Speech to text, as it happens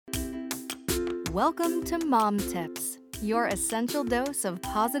Welcome to Mom Tips, your essential dose of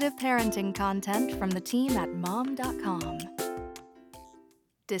positive parenting content from the team at mom.com.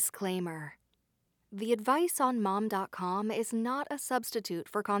 Disclaimer: the advice on mom.com is not a substitute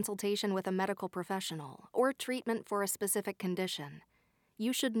for consultation with a medical professional or treatment for a specific condition.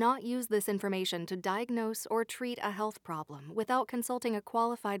 You should not use this information to diagnose or treat a health problem without consulting a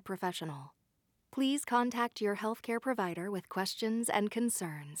qualified professional. Please contact your healthcare provider with questions and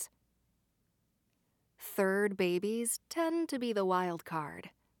concerns. Third babies tend to be the wild card.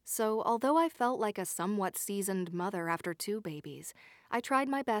 So although I felt like a somewhat seasoned mother after 2 babies, I tried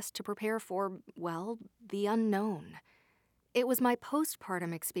my best to prepare for, well, the unknown. It was my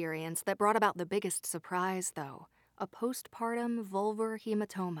postpartum experience that brought about the biggest surprise, though: a postpartum vulvar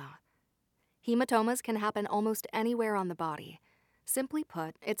hematoma. Hematomas can happen almost anywhere on the body. Simply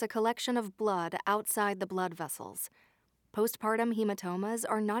put, it's a collection of blood outside the blood vessels. Postpartum hematomas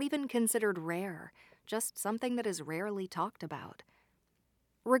are not even considered rare, just something that is rarely talked about.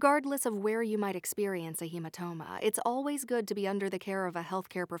 Regardless of where you might experience a hematoma, it's always good to be under the care of a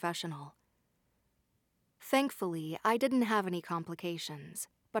healthcare professional. Thankfully, I didn't have any complications,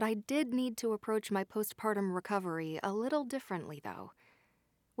 but I did need to approach my postpartum recovery a little differently, though.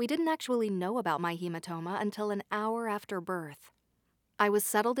 We didn't actually know about my hematoma until an hour after birth. I was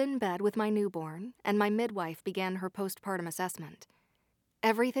settled in bed with my newborn, and my midwife began her postpartum assessment.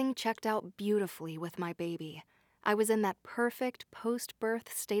 Everything checked out beautifully with my baby. I was in that perfect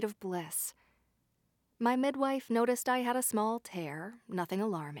post-birth state of bliss. My midwife noticed I had a small tear, nothing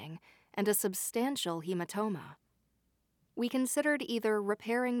alarming, and a substantial hematoma. We considered either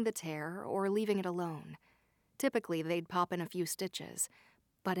repairing the tear or leaving it alone. Typically, they'd pop in a few stitches,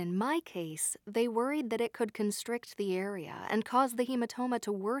 but in my case, they worried that it could constrict the area and cause the hematoma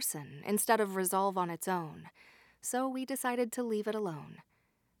to worsen instead of resolve on its own, so we decided to leave it alone.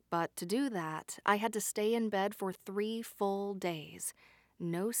 But to do that, I had to stay in bed for 3 full days.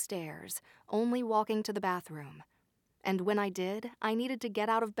 No stairs, only walking to the bathroom. And when I did, I needed to get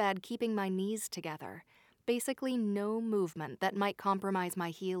out of bed keeping my knees together. Basically no movement that might compromise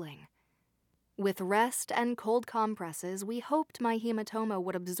my healing. With rest and cold compresses, we hoped my hematoma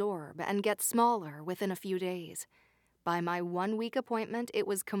would absorb and get smaller within a few days. By my 1-week appointment, it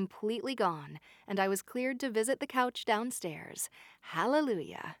was completely gone, and I was cleared to visit the couch downstairs.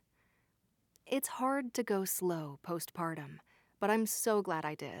 Hallelujah. It's hard to go slow postpartum, but I'm so glad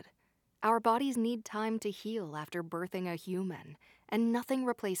I did. Our bodies need time to heal after birthing a human, and nothing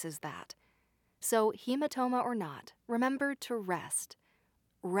replaces that. So, hematoma or not, remember to rest.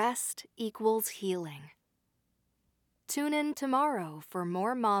 Rest equals healing. Tune in tomorrow for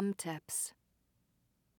more mom tips.